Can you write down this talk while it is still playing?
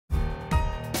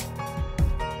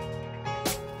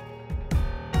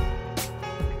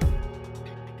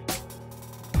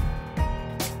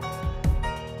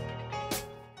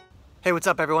Hey, what's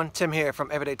up everyone? Tim here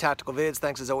from Everyday Tactical Vids.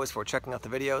 Thanks as always for checking out the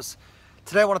videos.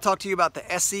 Today I want to talk to you about the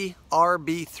ESEE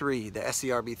RB3. The ESEE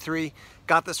RB3.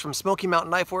 Got this from Smoky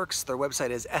Mountain Knife Works. Their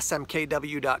website is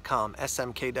smkw.com.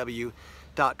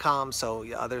 smkw.com.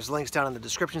 So there's links down in the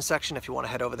description section if you want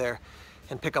to head over there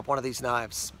and pick up one of these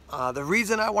knives. The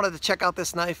reason I wanted to check out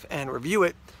this knife and review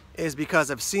it is because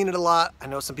I've seen it a lot. I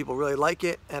know some people really like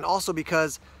it, and also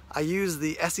because I used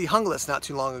the ESEE hungless not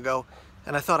too long ago.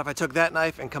 And I thought if I took that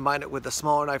knife and combined it with a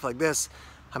smaller knife like this,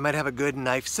 I might have a good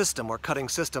knife system or cutting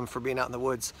system for being out in the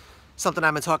woods. Something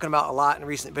I've been talking about a lot in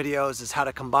recent videos is how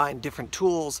to combine different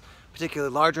tools,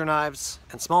 particularly larger knives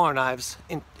and smaller knives,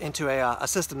 into a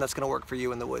system that's going to work for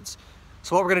you in the woods.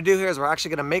 So what we're going to do here is we're actually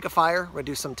going to make a fire. We're going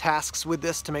to do some tasks with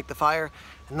this to make the fire,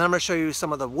 and then I'm going to show you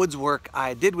some of the woods work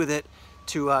I did with it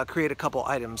to create a couple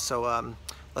items. So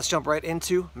let's jump right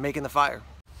into making the fire.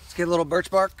 Let's get a little birch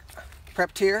bark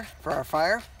prepped here for our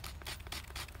fire.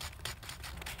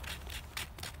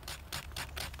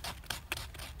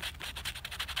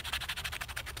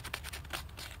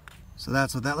 So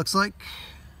that's what that looks like.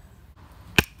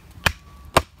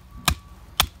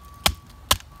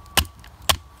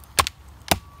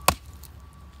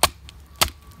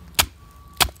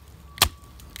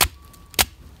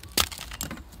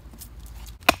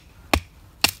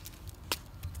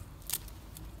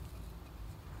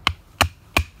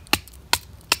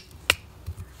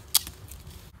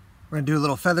 We're going to do a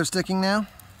little feather sticking now.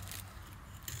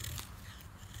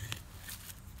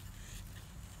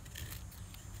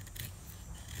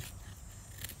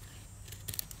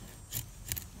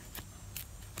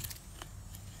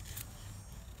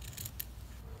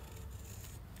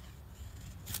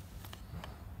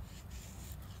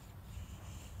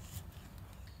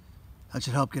 That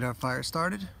should help get our fire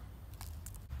started.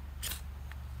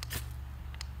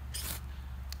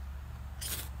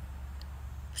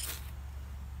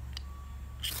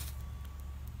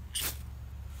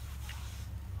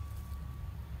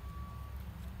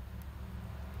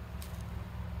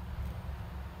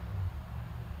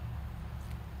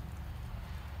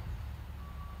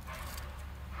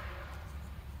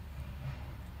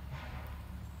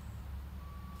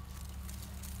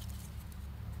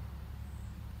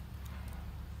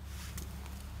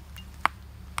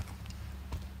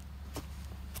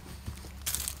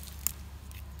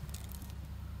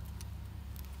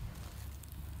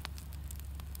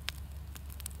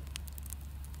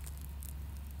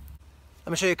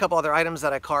 Let me show you a couple other items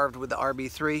that I carved with the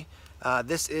RB3.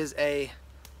 This is a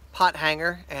pot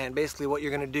hanger, and basically what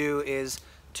you're going to do is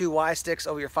 2 Y sticks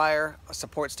over your fire, a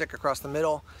support stick across the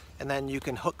middle, and then you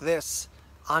can hook this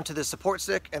onto the support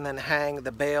stick and then hang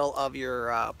the bail of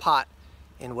your pot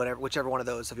in whichever one of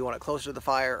those, if you want it closer to the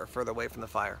fire or further away from the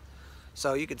fire.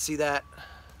 So you can see that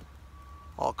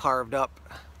all carved up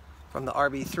from the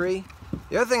RB3.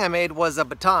 The other thing I made was a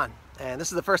baton, and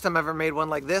this is the first time I've ever made one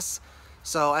like this.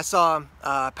 So I saw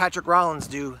Patrick Rollins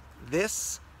do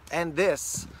this and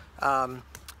this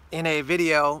in a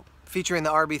video featuring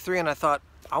the RB3, and I thought,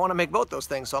 I want to make both those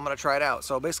things, so I'm going to try it out.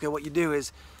 So basically what you do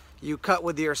is you cut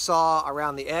with your saw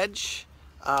around the edge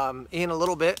in a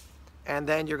little bit, and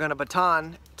then you're going to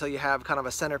baton until you have kind of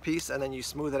a centerpiece, and then you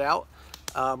smooth it out.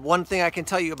 One thing I can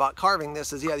tell you about carving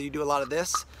this is, yeah, you do a lot of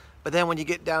this, but then when you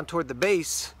get down toward the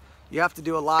base, you have to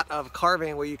do a lot of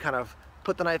carving where you kind of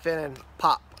put the knife in and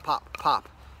pop, pop, pop.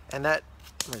 And that,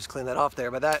 let me just clean that off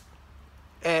there, but that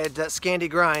edge, that Scandi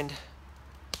grind,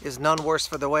 is none worse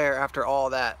for the wear after all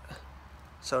that.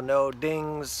 So no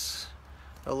dings,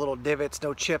 no little divots,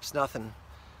 no chips, nothing.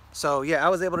 So yeah, I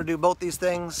was able to do both these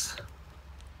things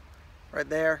right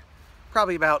there.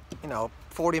 Probably about,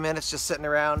 40 minutes just sitting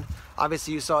around.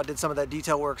 Obviously you saw it did some of that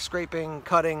detail work, scraping,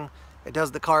 cutting. It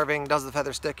does the carving, does the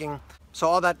feather sticking. So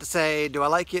all that to say, do I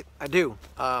like it? I do.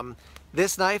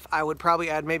 This knife, I would probably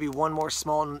add maybe one more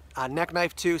small neck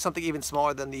knife to, something even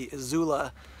smaller than the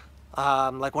Zula,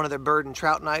 like one of their bird and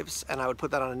trout knives, and I would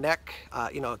put that on a neck,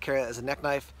 carry that as a neck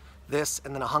knife, this,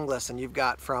 and then a hungless, and you've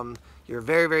got from your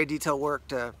very, very detailed work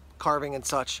to carving and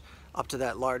such, up to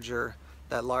that larger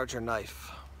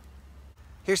knife.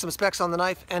 Here's some specs on the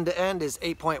knife. End to end is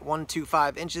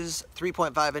 8.125 inches,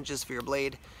 3.5 inches for your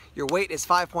blade. Your weight is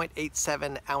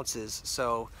 5.87 ounces,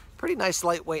 so pretty nice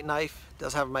lightweight knife.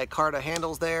 Does have micarta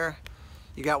handles there.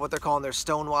 You got what they're calling their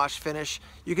stonewash finish.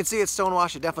 You can see it's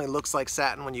stonewash. It definitely looks like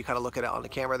satin when you kind of look at it on the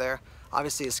camera there.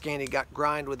 Obviously a Scandi got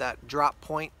grind with that drop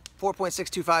point.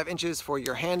 4.625 inches for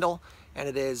your handle, and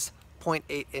it is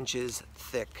 0.8 inches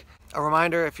thick. A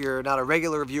reminder, if you're not a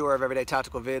regular viewer of Everyday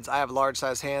Tactical Vids, I have large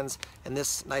size hands and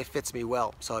this knife fits me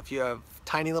well. So if you have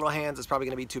tiny little hands, it's probably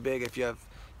going to be too big. If you have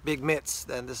big mitts,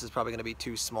 then this is probably going to be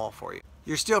too small for you.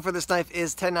 Your steel for this knife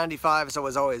is $10.95, so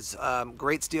as always,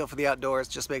 great steel for the outdoors.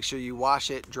 Just make sure you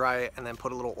wash it, dry it, and then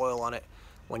put a little oil on it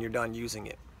when you're done using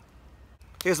it.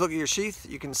 Here's a look at your sheath.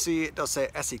 You can see it does say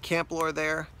ESEE Camp Lore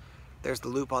there. There's the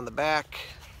loop on the back.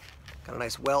 Got a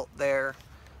nice welt there.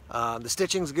 The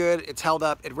stitching's good. It's held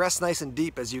up. It rests nice and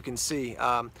deep, as you can see.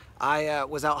 I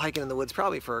was out hiking in the woods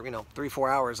probably for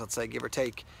 3-4 hours, let's say, give or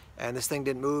take, and this thing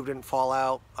didn't move, didn't fall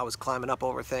out. I was climbing up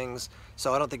over things,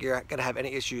 so I don't think you're gonna have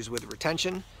any issues with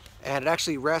retention. And it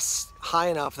actually rests high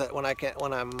enough that when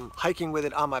I'm hiking with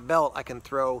it on my belt, I can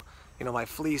throw my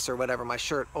fleece or whatever, my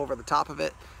shirt, over the top of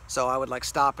it. So I would like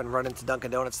stop and run into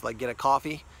Dunkin' Donuts to like get a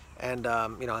coffee, and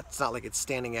it's not like it's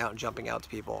standing out and jumping out to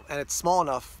people. And it's small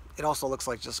enough. It also looks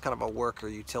like just kind of a work or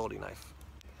utility knife.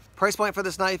 Price point for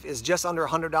this knife is just under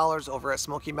 $100 over at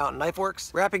Smoky Mountain Knife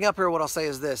Works. Wrapping up here, what I'll say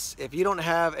is this: if you don't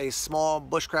have a small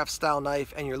bushcraft style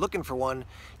knife and you're looking for one,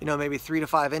 maybe 3 to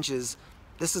 5 inches,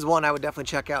 this is one I would definitely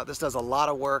check out. This does a lot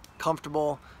of work,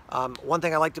 comfortable. One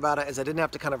thing I liked about it is I didn't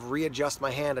have to kind of readjust my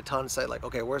hand a ton, say like,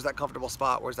 okay, where's that comfortable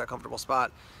spot? Where's that comfortable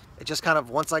spot? It just kind of,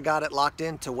 once I got it locked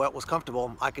into what was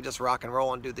comfortable, I could just rock and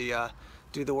roll and do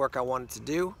the work I wanted to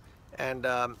do. And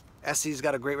ESEE's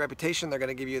got a great reputation. They're going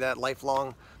to give you that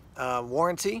lifelong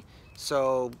warranty.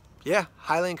 So yeah,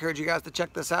 highly encourage you guys to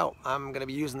check this out. I'm going to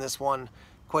be using this one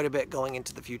quite a bit going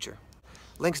into the future.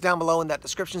 Links down below in that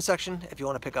description section if you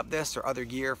want to pick up this or other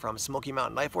gear from Smoky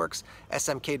Mountain Knife Works.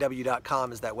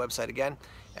 smkw.com is that website again.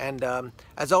 And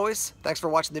as always, thanks for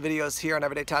watching the videos here on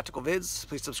Everyday Tactical Vids.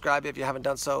 Please subscribe if you haven't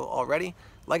done so already.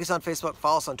 Like us on Facebook,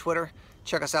 follow us on Twitter,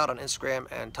 check us out on Instagram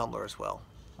and Tumblr as well.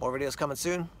 More videos coming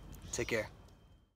soon. Take care.